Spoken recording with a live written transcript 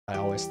I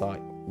always thought,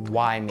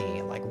 why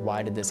me? Like,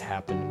 why did this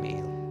happen to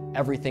me?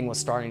 Everything was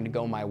starting to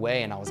go my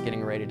way and I was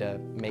getting ready to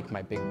make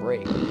my big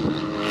break.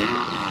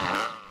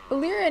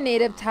 Elyria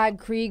native Todd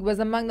Krieg was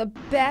among the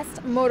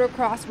best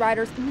motocross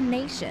riders in the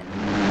nation.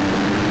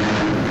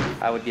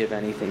 I would give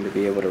anything to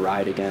be able to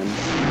ride again.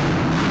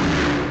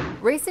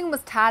 Racing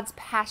was Todd's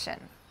passion.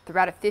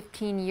 Throughout a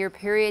 15-year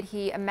period,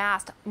 he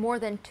amassed more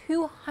than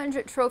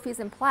 200 trophies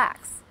and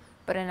plaques.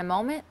 But in a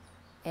moment,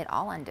 it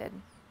all ended.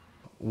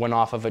 Went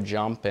off of a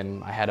jump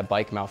and I had a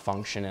bike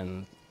malfunction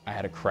and I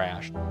had a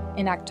crash.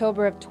 In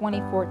October of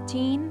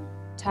 2014,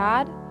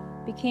 Todd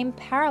became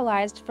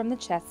paralyzed from the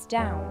chest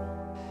down.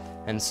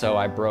 And so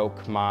I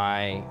broke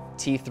my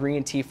T3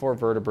 and T4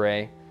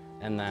 vertebrae,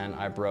 and then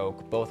I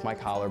broke both my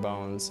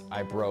collarbones.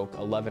 I broke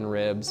 11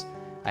 ribs.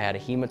 I had a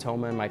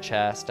hematoma in my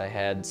chest. I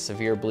had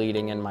severe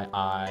bleeding in my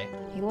eye.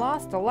 He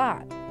lost a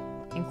lot,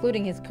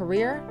 including his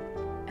career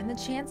and the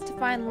chance to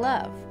find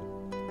love,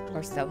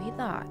 or so he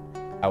thought.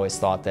 I always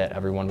thought that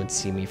everyone would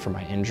see me for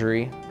my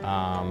injury,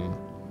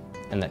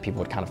 and that people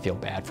would kind of feel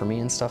bad for me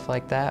and stuff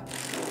like that.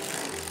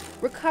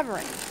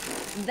 Recovering,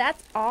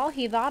 that's all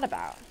he thought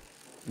about.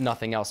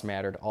 Nothing else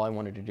mattered. All I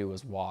wanted to do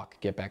was walk,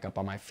 get back up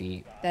on my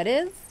feet. That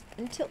is,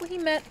 until he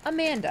met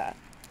Amanda,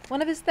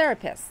 one of his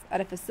therapists at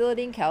a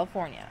facility in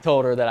California.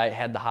 Told her that I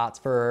had the hots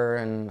for her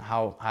and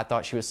how I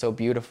thought she was so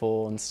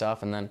beautiful and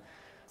stuff, and then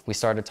we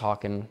started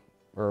talking,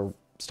 or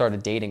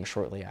started dating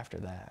shortly after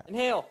that.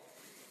 Inhale.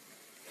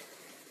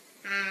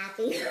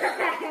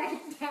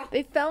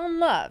 They fell in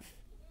love.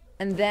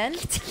 And then,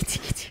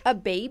 a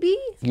baby?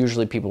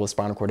 Usually people with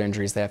spinal cord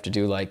injuries, they have to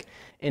do like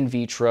in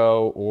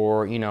vitro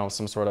or, you know,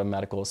 some sort of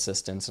medical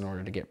assistance in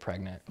order to get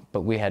pregnant.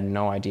 But we had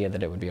no idea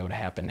that it would be able to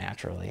happen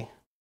naturally.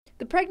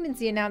 The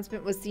pregnancy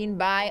announcement was seen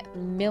by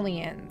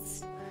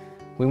millions.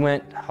 We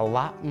went a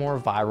lot more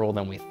viral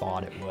than we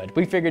thought it would.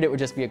 We figured it would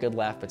just be a good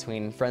laugh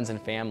between friends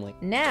and family.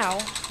 Now,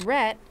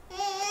 Rhett,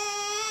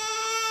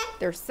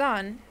 their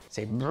son,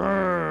 Say,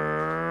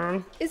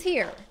 brrrr. is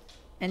here.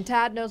 And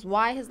Todd knows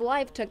why his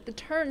life took the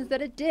turns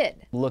that it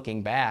did.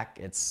 Looking back,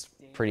 it's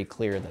pretty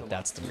clear that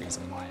that's the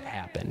reason why it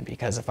happened,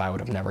 because if I would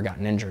have never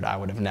gotten injured, I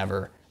would have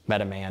never met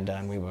Amanda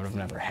and we would have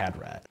never had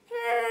Rhett.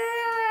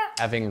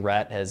 Having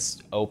Rhett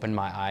has opened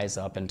my eyes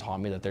up and taught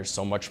me that there's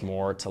so much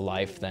more to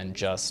life than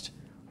just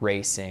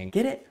racing.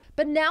 Get it?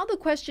 But now the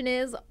question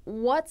is,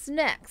 what's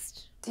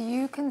next? Do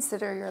you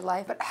consider your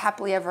life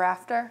happily ever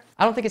after?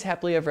 I don't think it's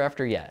happily ever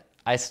after yet.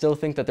 I still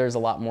think that there's a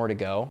lot more to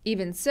go.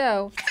 Even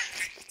so,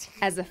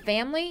 as a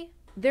family,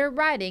 they're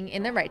riding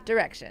in the right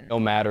direction. No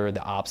matter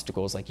the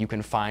obstacles, like you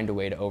can find a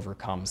way to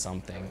overcome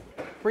something.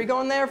 What are you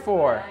going there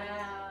for?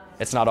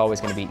 It's not always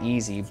going to be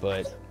easy,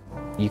 but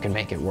you can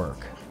make it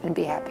work. And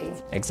be happy.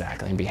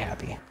 Exactly, and be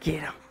happy.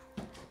 Get him.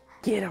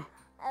 Get him.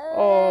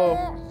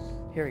 Oh.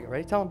 Here we go.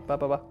 Ready? Tell him. Ba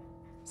ba ba.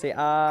 Say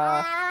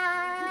ah.